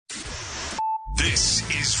This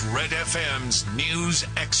is Red FM's News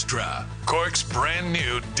Extra, Cork's brand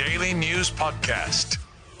new daily news podcast.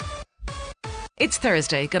 It's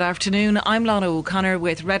Thursday. Good afternoon. I'm Lana O'Connor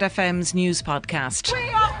with Red FM's News Podcast. We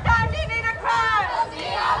are standing in a crowd.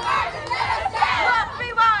 Micheál Martin, let us down. What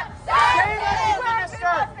we want.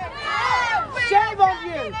 Shame on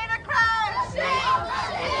you. In a crowd.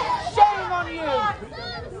 Shame on you.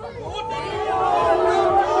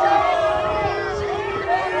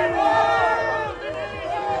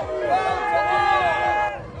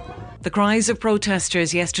 The cries of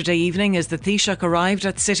protesters yesterday evening as the Taoiseach arrived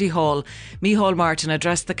at City Hall. Micheál Martin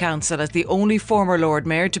addressed the council as the only former Lord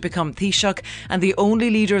Mayor to become Taoiseach and the only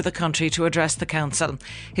leader of the country to address the council.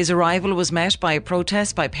 His arrival was met by a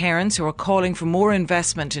protest by parents who are calling for more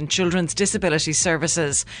investment in children's disability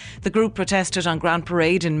services. The group protested on Grand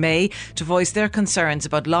Parade in May to voice their concerns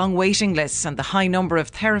about long waiting lists and the high number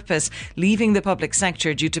of therapists leaving the public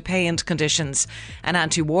sector due to pay and conditions. An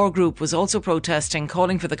anti-war group was also protesting,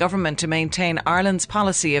 calling for the government to maintain Ireland's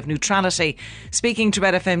policy of neutrality. Speaking to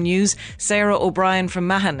Red FM News, Sarah O'Brien from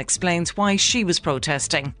Mahon explains why she was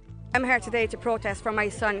protesting. I'm here today to protest for my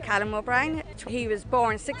son Callum O'Brien. He was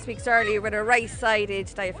born 6 weeks early with a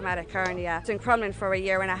right-sided diaphragmatic hernia. He was in Crumlin for a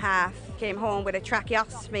year and a half. Came home with a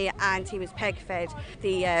tracheostomy and he was peg-fed.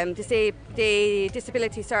 The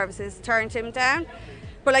disability services turned him down.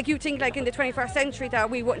 But you think in the 21st century that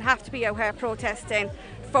we wouldn't have to be out here protesting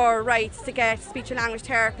for rights to get speech and language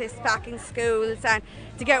therapists back in schools and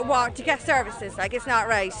to get services. It's not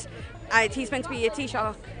right. He's meant to be a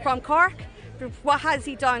Taoiseach from Cork. What has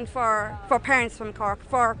he done for parents from Cork,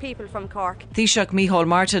 for people from Cork? Taoiseach Micheál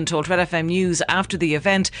Martin told Red FM News after the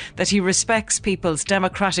event that he respects people's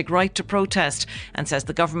democratic right to protest and says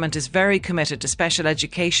the government is very committed to special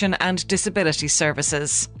education and disability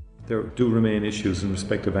services. There do remain issues in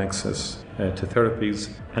respect of access to therapies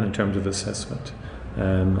and in terms of assessment.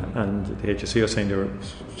 And the HSE are saying there are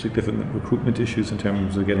significant recruitment issues in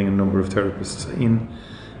terms of getting a number of therapists in.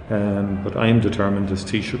 But I am determined as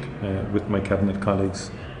Taoiseach with my Cabinet colleagues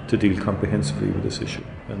to deal comprehensively with this issue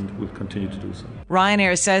and will continue to do so.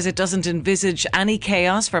 Ryanair says it doesn't envisage any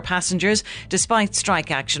chaos for passengers despite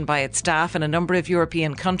strike action by its staff in a number of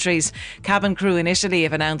European countries. Cabin crew in Italy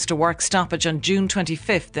have announced a work stoppage on June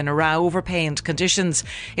 25th in a row over pay and conditions.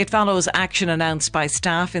 It follows action announced by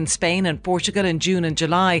staff in Spain and Portugal in June and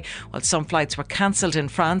July, while some flights were cancelled in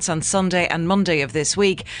France on Sunday and Monday of this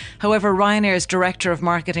week. However, Ryanair's Director of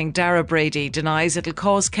Marketing Dara Brady denies it'll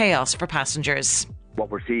cause chaos for passengers. What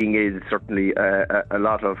we're seeing is certainly a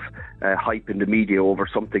lot of hype in the media over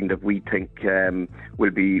something that we think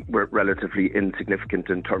will be relatively insignificant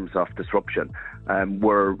in terms of disruption.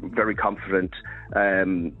 We're very confident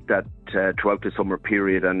that throughout the summer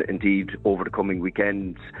period and indeed over the coming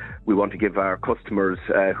weekends, we want to give our customers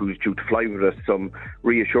who's due to fly with us some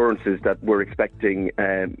reassurances that we're expecting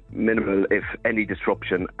minimal, if any,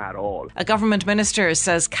 disruption at all. A government minister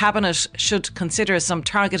says Cabinet should consider some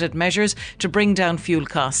targeted measures to bring down fuel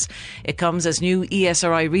costs. It comes as new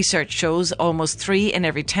ESRI research shows almost 3 in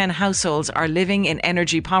every 10 households are living in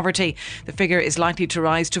energy poverty. The figure is likely to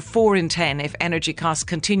rise to 4 in 10 if energy costs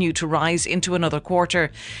continue to rise into another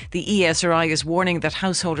quarter. The ESRI is warning that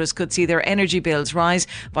householders could see their energy bills rise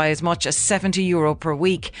by as much as €70 per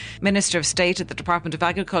week. Minister of State at the Department of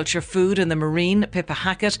Agriculture, Food and the Marine, Pippa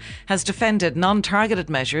Hackett, has defended non-targeted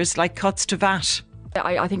measures like cuts to VAT.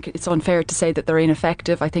 I think it's unfair to say that they're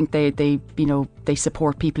ineffective. I think they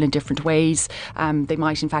support people in different ways. They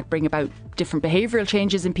might in fact bring about different behavioural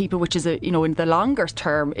changes in people, which is in the longer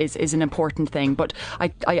term is an important thing. But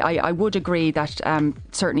I would agree that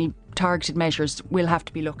certainly targeted measures will have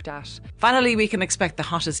to be looked at. Finally, we can expect the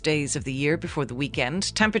hottest days of the year before the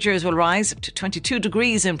weekend. Temperatures will rise up to 22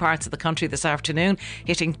 degrees in parts of the country this afternoon,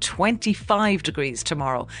 hitting 25 degrees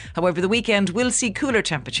tomorrow. However, the weekend will see cooler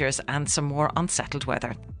temperatures and some more unsettled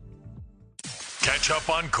weather. Catch up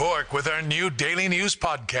on Cork with our new daily news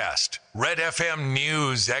podcast, Red FM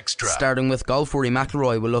News Extra. Starting with golf, Rory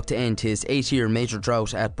McIlroy will look to end his 8-year major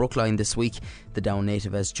drought at Brookline this week. The Down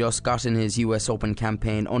native has just gotten his US Open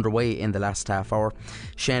campaign underway in the last half hour.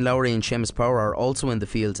 Shane Lowry and Seamus Power are also in the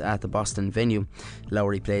field at the Boston venue.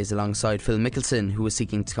 Lowry plays alongside Phil Mickelson, who is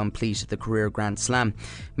seeking to complete the career Grand Slam.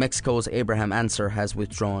 Mexico's Abraham Ancer has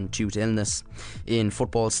withdrawn due to illness. In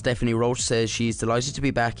football, Stephanie Roche says she's delighted to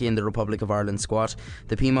be back in the Republic of Ireland squad.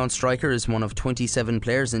 The Piedmont striker is one of 27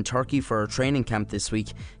 players in Turkey ready for a training camp this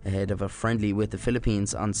week ahead of a friendly with the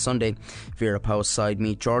Philippines on Sunday. Vera Pauw's side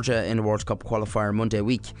meet Georgia in a World Cup qualifier Monday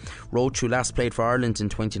week. Roche, who last played for Ireland in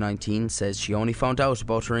 2019, says she only found out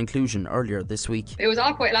about her inclusion earlier this week. It was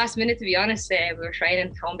all quite last minute, to be honest. We were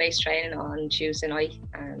training, home-based training on Tuesday night,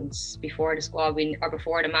 and before the squad,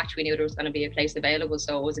 before the match, we knew there was going to be a place available,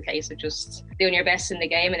 so it was a case of just doing your best in the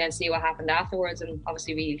game and then see what happened afterwards. And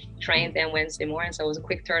obviously we trained then Wednesday morning, so it was a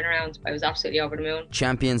quick turnaround. I was absolutely over the moon.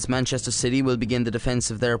 Champions Manchester City will begin the defence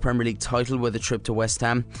of their Premier League title with a trip to West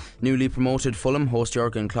Ham. Newly promoted Fulham host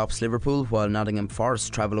Jurgen Klopp's Liverpool, while Nottingham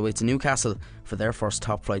Forest travel away to Newcastle for their first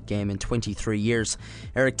top-flight game in 23 years.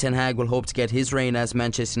 Eric Ten Hag will hope to get his reign as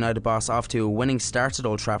Manchester United boss off to a winning start at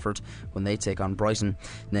Old Trafford when they take on Brighton.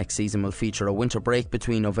 Next season will feature a winter break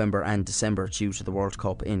between November and December due to the World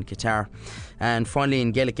Cup in Qatar. And finally,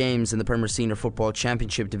 in Gaelic games in the Premier Senior Football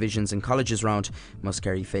Championship Divisions and Colleges round,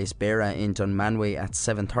 Muskerry face Beara in Dunmanway at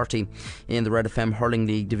 7:30. In the Red FM Hurling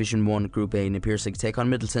League Division 1 Group A, Napirsig take on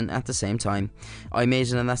Middleton at the same time. I'm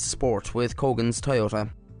Aidan and that's the sport with Cogan's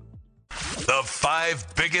Toyota. The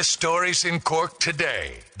 5 biggest stories in Cork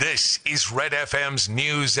today. This is Red FM's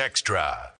News Extra.